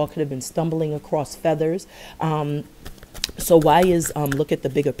some of you all could have been stumbling across feathers. So why is, look at the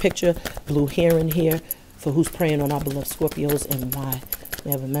bigger picture, blue heron here, for who's praying on our beloved Scorpios, and why.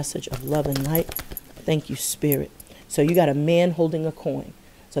 We have a message of love and light. Thank you, Spirit. So you got a man holding a coin.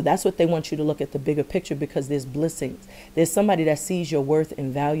 So that's what they want you to look at, the bigger picture, because there's blessings. There's somebody that sees your worth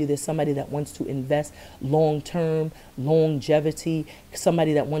and value. There's somebody that wants to invest long-term, longevity,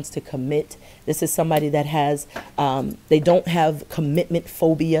 somebody that wants to commit. This is somebody that has, they don't have commitment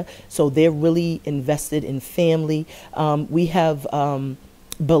phobia, so they're really invested in family. We have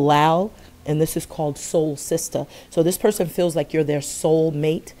Bilal, and this is called soul sister. So this person feels like you're their soul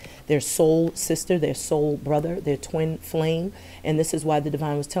mate, their soul sister, their soul brother, their twin flame. And this is why the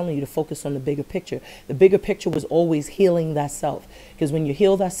divine was telling you to focus on the bigger picture. The bigger picture was always healing thyself. Because when you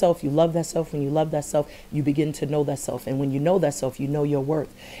heal thyself, you love thyself. When you love thyself, you begin to know thyself. And when you know thyself, you know your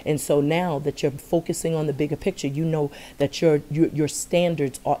worth. And so now that you're focusing on the bigger picture, you know that your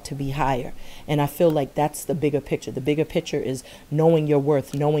standards ought to be higher. And I feel like that's the bigger picture. The bigger picture is knowing your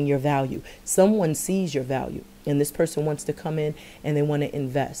worth, knowing your value. Someone sees your value, and this person wants to come in and they want to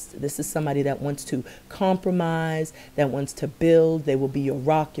invest. This is somebody that wants to compromise, that wants to build. They will be your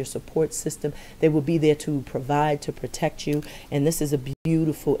rock, your support system. They will be there to provide, to protect you. And this is a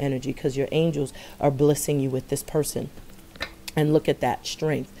beautiful energy, because your angels are blessing you with this person. And look at that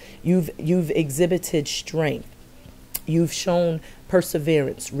strength. You've exhibited strength. You've shown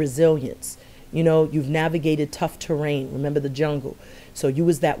perseverance, resilience. You know, you've navigated tough terrain. Remember the jungle. So you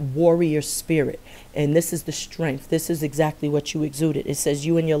was that warrior spirit. And this is the strength. This is exactly what you exuded. It says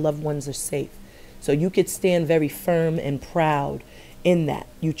you and your loved ones are safe. So you could stand very firm and proud in that.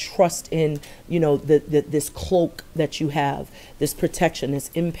 You trust in, you know, this cloak that you have, this protection, this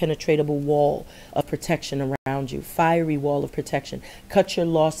impenetrable wall of protection around you, fiery wall of protection. Cut your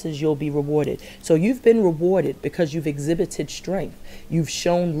losses, you'll be rewarded. So you've been rewarded because you've exhibited strength. You've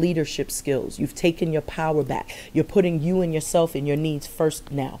shown leadership skills. You've taken your power back. You're putting you and yourself and your needs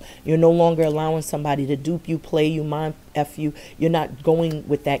first now. You're no longer allowing somebody to dupe you, play you, mind F you. You're not going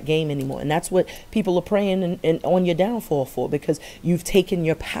with that game anymore. And that's what people are praying and on your downfall for, because you've taken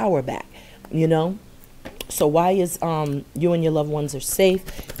your power back, you know. So why is you and your loved ones are safe?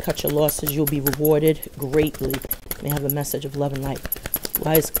 Cut your losses, you'll be rewarded greatly. May have a message of love and light.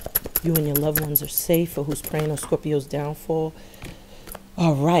 Why is you and your loved ones are safe, for who's praying on Scorpio's downfall?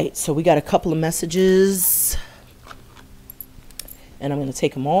 All right, so we got a couple of messages, and I'm going to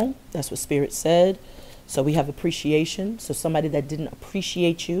take them all. That's what Spirit said. So we have appreciation. So somebody that didn't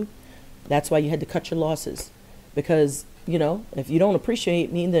appreciate you, that's why you had to cut your losses. Because, you know, if you don't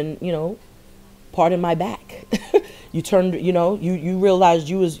appreciate me, then, you know, pardon my back. You turned, you know, you realized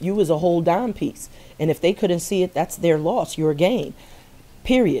you was a whole dime piece. And if they couldn't see it, that's their loss, your gain.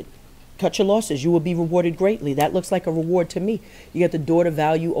 Period. Cut your losses. You will be rewarded greatly. That looks like a reward to me. You get the door to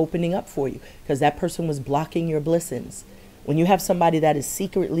value opening up for you, because that person was blocking your blessings. When you have somebody that is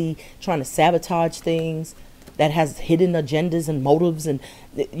secretly trying to sabotage things, that has hidden agendas and motives, and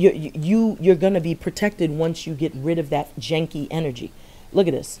you're going to be protected once you get rid of that janky energy. Look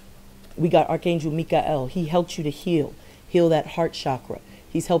at this. We got Archangel Michael. He helped you to heal that heart chakra.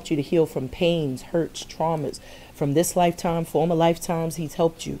 He's helped you to heal from pains, hurts, traumas from this lifetime, former lifetimes. He's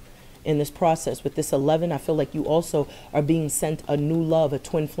helped you in this process. With this 11, I feel like you also are being sent a new love, a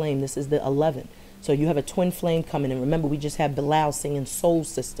twin flame. This is the 11. So you have a twin flame coming in. Remember, we just had Bilal singing Soul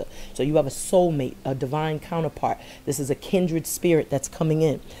Sister. So you have a soulmate, a divine counterpart. This is a kindred spirit that's coming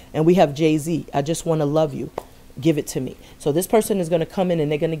in. And we have Jay-Z. I just want to love you. give it to me. So this person is going to come in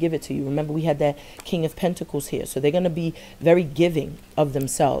and they're going to give it to you. Remember, we had that King of Pentacles here. So they're going to be very giving of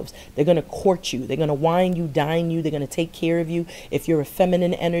themselves. They're going to court you. They're going to wine you, dine you. They're going to take care of you. If you're a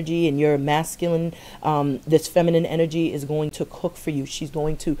feminine energy and you're a masculine, this feminine energy is going to cook for you. She's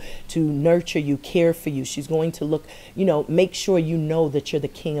going to nurture you, care for you. She's going to look, you know, make sure you know that you're the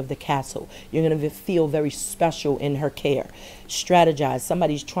king of the castle. You're going to feel very special in her care. Strategize.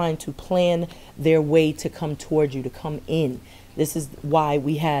 Somebody's trying to plan their way to come towards you, to come in. This is why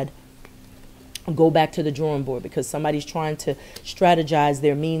we had go back to the drawing board, because somebody's trying to strategize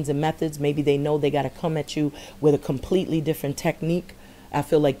their means and methods. Maybe they know they got to come at you with a completely different technique. I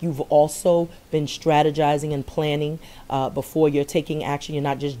feel like you've also been strategizing and planning before you're taking action. You're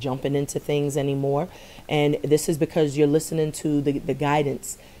not just jumping into things anymore. And this is because you're listening to the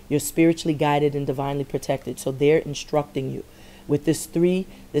guidance. You're spiritually guided and divinely protected. So they're instructing you. With this 3,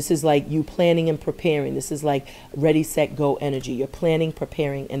 this is like you planning and preparing. This is like ready, set, go energy. You're planning,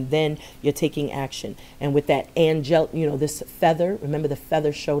 preparing, and then you're taking action. And with that angel, you know, this feather, remember the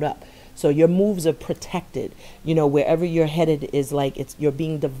feather showed up. So your moves are protected. You know, wherever you're headed is like you're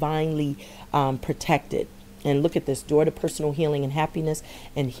being divinely protected. And look at this, door to personal healing and happiness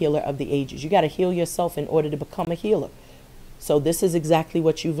and healer of the ages. You got to heal yourself in order to become a healer. So this is exactly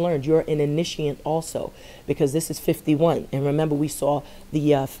what you've learned. You're an initiate also, because this is 51. And remember, we saw the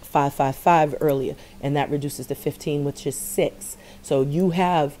 555 earlier, and that reduces to 15, which is 6. So you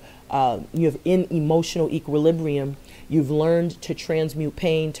have in emotional equilibrium. You've learned to transmute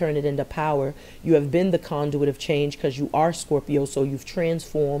pain, turn it into power. You have been the conduit of change because you are Scorpio. So you've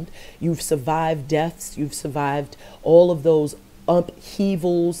transformed. You've survived deaths. You've survived all of those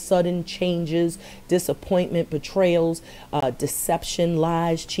upheavals, sudden changes, disappointment, betrayals, deception,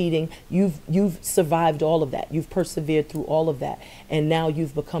 lies, cheating. You've survived all of that. You've persevered through all of that. And now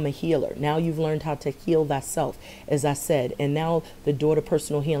you've become a healer. Now you've learned how to heal thyself, as I said. And now the door to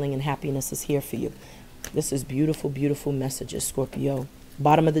personal healing and happiness is here for you. This is beautiful, beautiful messages, Scorpio.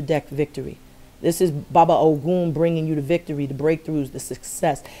 Bottom of the deck, victory. This is Baba Ogun bringing you the victory, the breakthroughs, the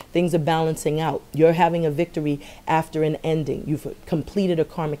success. Things are balancing out. You're having a victory after an ending. You've completed a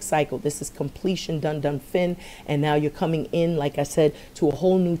karmic cycle. This is completion, done, fin. And now you're coming in, like I said, to a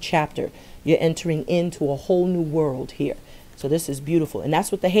whole new chapter. You're entering into a whole new world here. So this is beautiful. And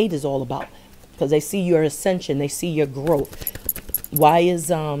that's what the hate is all about, because they see your ascension. They see your growth. Why is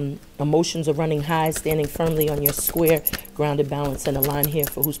emotions are running high, standing firmly on your square, grounded, balance, and align here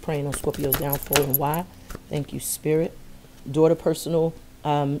for who's praying on Scorpio's downfall and why? Thank you, Spirit. Door to personal,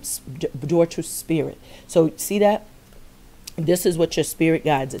 door to spirit. So see that? This is what your spirit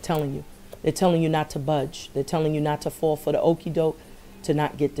guides are telling you. They're telling you not to budge. They're telling you not to fall for the okie doke, to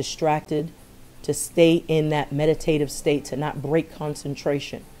not get distracted, to stay in that meditative state, to not break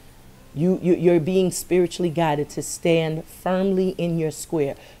concentration. You're being spiritually guided to stand firmly in your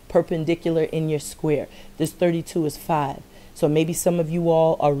square, perpendicular in your square. This 32 is 5. So maybe some of you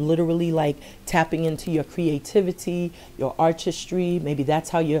all are literally like tapping into your creativity, your artistry. Maybe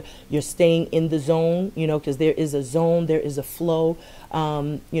that's how you're staying in the zone, you know, because there is a zone, there is a flow.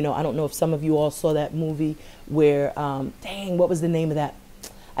 You know, I don't know if some of you all saw that movie where, dang, what was the name of that?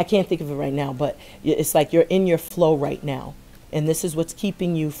 I can't think of it right now, but it's like you're in your flow right now. And this is what's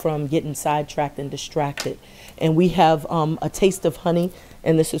keeping you from getting sidetracked and distracted. And we have a taste of honey,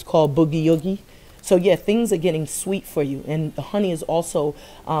 and this is called Boogie Oogie. So yeah, things are getting sweet for you. And the honey is also,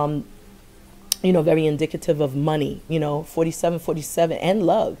 you know, very indicative of money, you know, 47, 47, and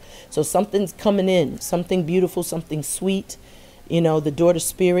love. So something's coming in, something beautiful, something sweet. You know, the door to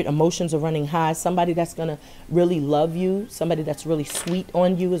spirit, emotions are running high. Somebody that's going to really love you, somebody that's really sweet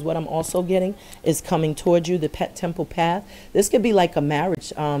on you is what I'm also getting, is coming towards you, the pet temple path. This could be like a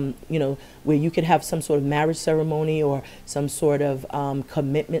marriage, you know, where you could have some sort of marriage ceremony or some sort of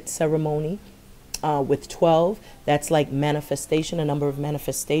commitment ceremony. With 12, that's like manifestation, a number of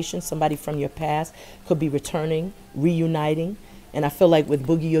manifestations. Somebody from your past could be returning, reuniting. And I feel like with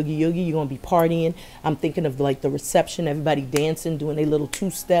Boogie Oogie Oogie, you're going to be partying. I'm thinking of like the reception, everybody dancing, doing a little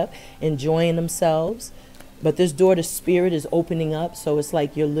two-step, enjoying themselves. But this door to spirit is opening up. So it's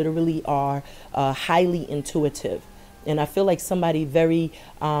like you literally are highly intuitive. And I feel like somebody very,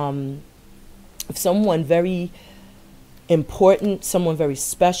 someone very important, someone very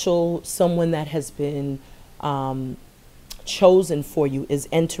special, someone that has been chosen for you is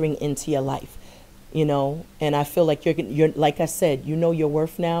entering into your life. You know, and I feel like you're like I said, you know your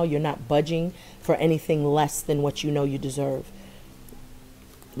worth now. You're not budging for anything less than what you know you deserve.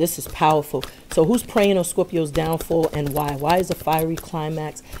 This is powerful. So who's praying on Scorpio's downfall and why? Why is a fiery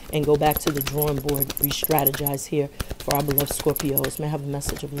climax? And go back to the drawing board, re-strategize here for our beloved Scorpios. May I have a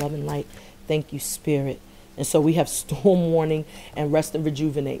message of love and light. Thank you, Spirit. And so we have storm warning and rest and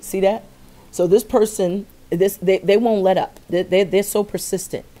rejuvenate. See that? So this person, they won't let up. They're so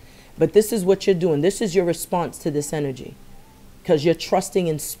persistent. But this is what you're doing. This is your response to this energy, because you're trusting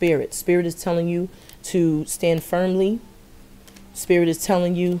in spirit. Spirit is telling you to stand firmly. Spirit is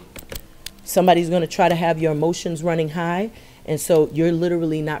telling you somebody's going to try to have your emotions running high. And so you're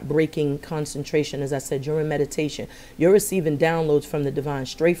literally not breaking concentration. As I said, you're in meditation. You're receiving downloads from the divine,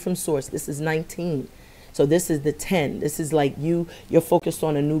 straight from source. This is 19. So this is the 10. This is like you're focused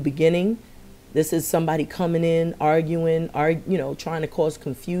on a new beginning. This is somebody coming in, arguing, trying to cause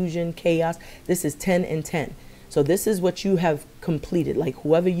confusion, chaos. This is 10 and 10. So this is what you have completed. Like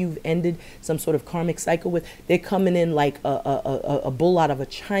whoever you've ended some sort of karmic cycle with, they're coming in like a bull out of a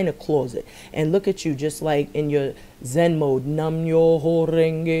china closet. And look at you, just like in your Zen mode, Nam Yo Ho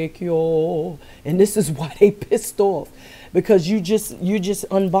Renge Kyo. And this is why they pissed off. Because you're just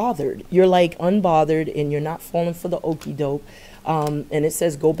unbothered. You're like unbothered, and you're not falling for the okie doke. And it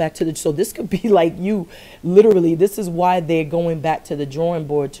says go back to the, so this could be like you, literally, this is why they're going back to the drawing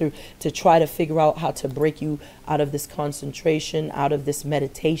board to try to figure out how to break you out of this concentration, out of this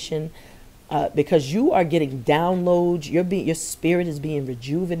meditation, because you are getting downloads. Your spirit is being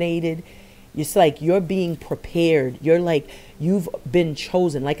rejuvenated. It's like you're being prepared. You're like, you've been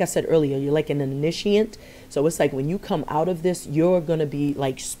chosen. Like I said earlier, you're like an initiate. So it's like when you come out of this, you're going to be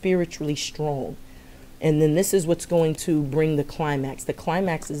like spiritually strong. And then this is what's going to bring the climax. The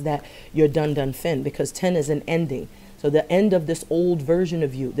climax is that you're done fin, because 10 is an ending. So the end of this old version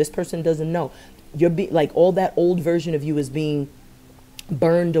of you, this person doesn't know. You're like all that old version of you is being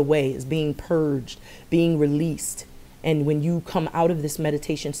burned away, is being purged, being released. And when you come out of this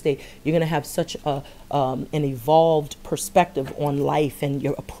meditation state, you're going to have such an evolved perspective on life, and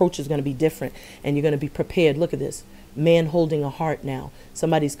your approach is going to be different, and you're going to be prepared. Look at this. Man holding a heart now.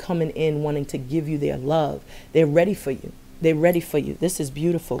 Somebody's coming in wanting to give you their love. They're ready for you. They're ready for you. This is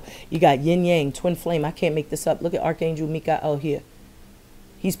beautiful. You got yin yang, twin flame. I can't make this up. Look at Archangel Michael here.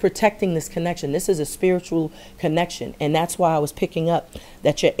 He's protecting this connection. This is a spiritual connection. And that's why I was picking up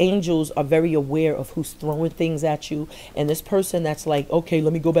that your angels are very aware of who's throwing things at you. And this person that's like, okay,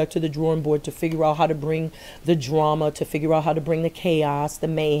 let me go back to the drawing board to figure out how to bring the drama, to figure out how to bring the chaos, the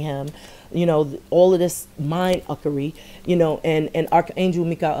mayhem, all of this mind uckery, and Archangel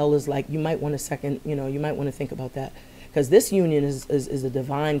Michael is like, you might want you might want to think about that. Because this union is a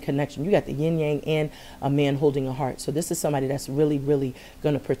divine connection. You got the yin yang and a man holding a heart. So this is somebody that's really, really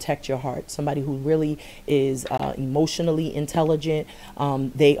going to protect your heart. Somebody who really is emotionally intelligent.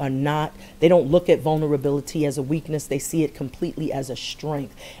 They don't look at vulnerability as a weakness. They see it completely as a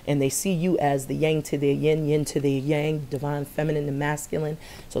strength. And they see you as the yang to their yin, yin to their yang, divine feminine and masculine.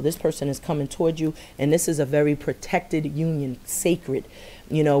 So this person is coming toward you. And this is a very protected union, sacred.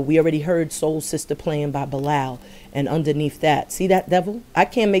 We already heard Soul Sister playing by Bilal. And underneath that, see that, devil? I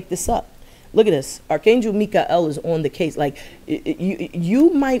can't make this up. Look at this. Archangel Michael is on the case. Like,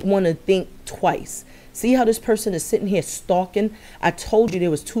 you might want to think twice. See how this person is sitting here stalking? I told you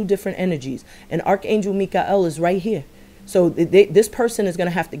there was two different energies. And Archangel Michael is right here. So this person is going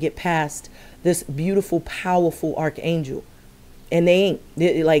to have to get past this beautiful, powerful archangel. And they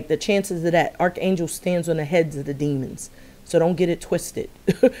ain't. Like, the chances of that, Archangel stands on the heads of the demons. So don't get it twisted.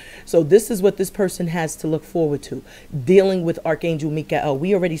 So this is what this person has to look forward to. Dealing with Archangel Michael.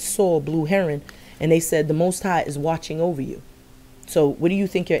 We already saw Blue Heron, and they said the Most High is watching over you. So what do you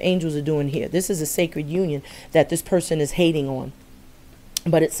think your angels are doing here? This is a sacred union that this person is hating on.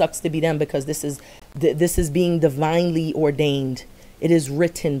 But it sucks to be them, because this is being divinely ordained. It is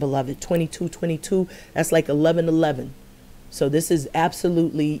written, beloved. 2222, that's like 1111. So this is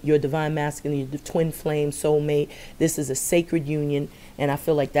absolutely your divine masculine, your twin flame, soulmate. This is a sacred union. And I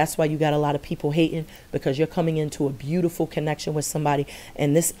feel like that's why you got a lot of people hating, because you're coming into a beautiful connection with somebody.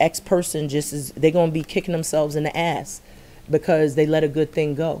 And this ex-person they're going to be kicking themselves in the ass because they let a good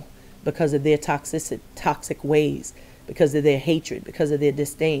thing go, because of their toxic ways, because of their hatred, because of their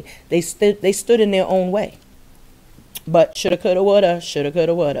disdain. They stood in their own way. But shoulda, coulda, woulda, shoulda,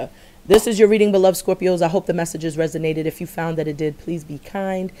 coulda, woulda. This is your reading, beloved Scorpios. I hope the messages resonated. If you found that it did, please be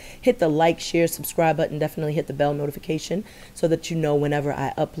kind. Hit the like, share, subscribe button. Definitely hit the bell notification so that you know whenever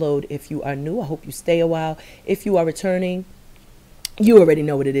I upload. If you are new, I hope you stay a while. If you are returning, you already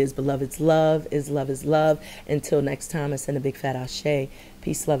know what it is, beloved. It's love is love is love. Until next time, I send a big fat ashe.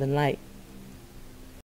 Peace, love, and light.